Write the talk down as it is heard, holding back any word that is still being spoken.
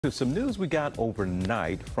Some news we got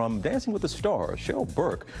overnight from Dancing with the Stars. Cheryl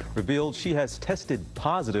Burke revealed she has tested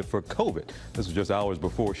positive for COVID. This was just hours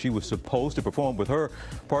before she was supposed to perform with her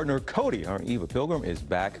partner Cody. Our Eva Pilgrim is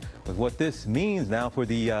back with what this means now for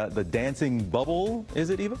the dancing bubble. Is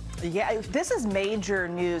it, Eva? Yeah, this is major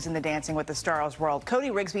news in the Dancing with the Stars world. Cody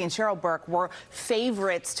Rigsby and Cheryl Burke were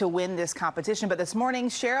favorites to win this competition, but this morning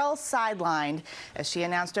Cheryl sidelined as she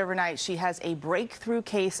announced overnight she has a breakthrough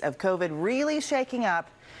case of COVID, really shaking up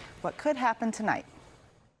what could happen tonight.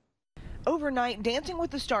 Overnight, Dancing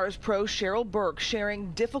with the Stars pro Cheryl Burke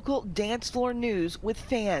sharing difficult dance floor news with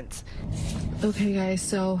fans. Okay guys,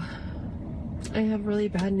 so I have really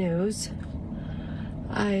bad news.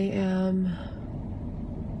 I am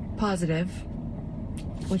positive,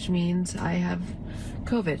 which means I have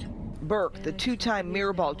COVID. Burke, the two-time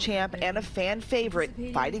Mirrorball champ and a fan favorite,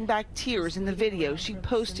 fighting back tears in the video she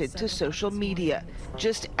posted to social media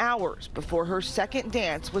just hours before her second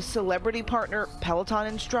dance with celebrity partner Peloton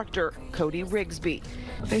instructor Cody Rigsby.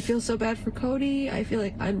 I feel so bad for Cody. I feel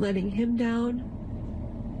like I'm letting him down,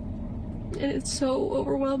 and it's so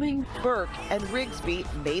overwhelming. Burke and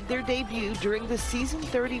Rigsby made their debut during the season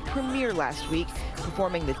 30 premiere last week,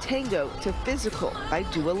 performing the tango to Physical by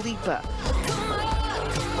Dua Lipa,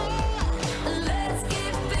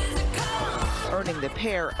 earning the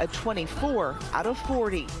pair a 24 out of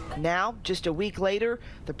 40. Now, just a week later,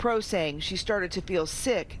 the pro saying she started to feel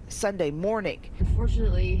sick Sunday morning.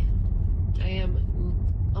 Unfortunately, I am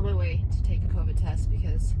on my way to take a COVID test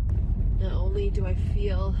because not only do I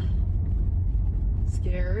feel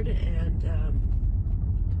scared and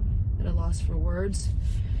at a loss for words,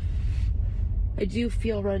 I do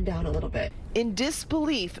feel run down a little bit. In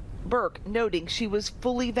disbelief, Burke noting she was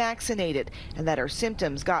fully vaccinated and that her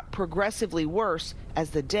symptoms got progressively worse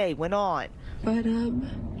as the day went on. But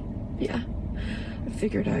yeah, I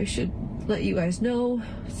figured I should let you guys know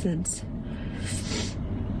since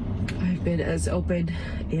I've been as open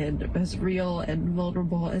and as real and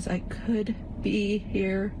vulnerable as I could be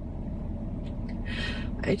here.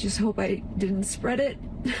 I just hope I didn't spread it.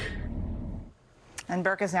 And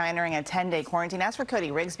Burke is now entering a 10-day quarantine. As for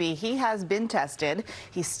Cody Rigsby, he has been tested.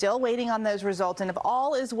 He's still waiting on those results, and if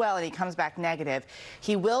all is well and he comes back negative,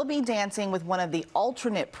 he will be dancing with one of the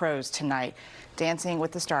alternate pros tonight. Dancing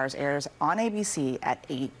with the Stars airs on ABC at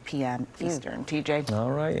 8 p.m. Eastern. TJ.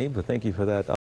 All right, Eva, thank you for that.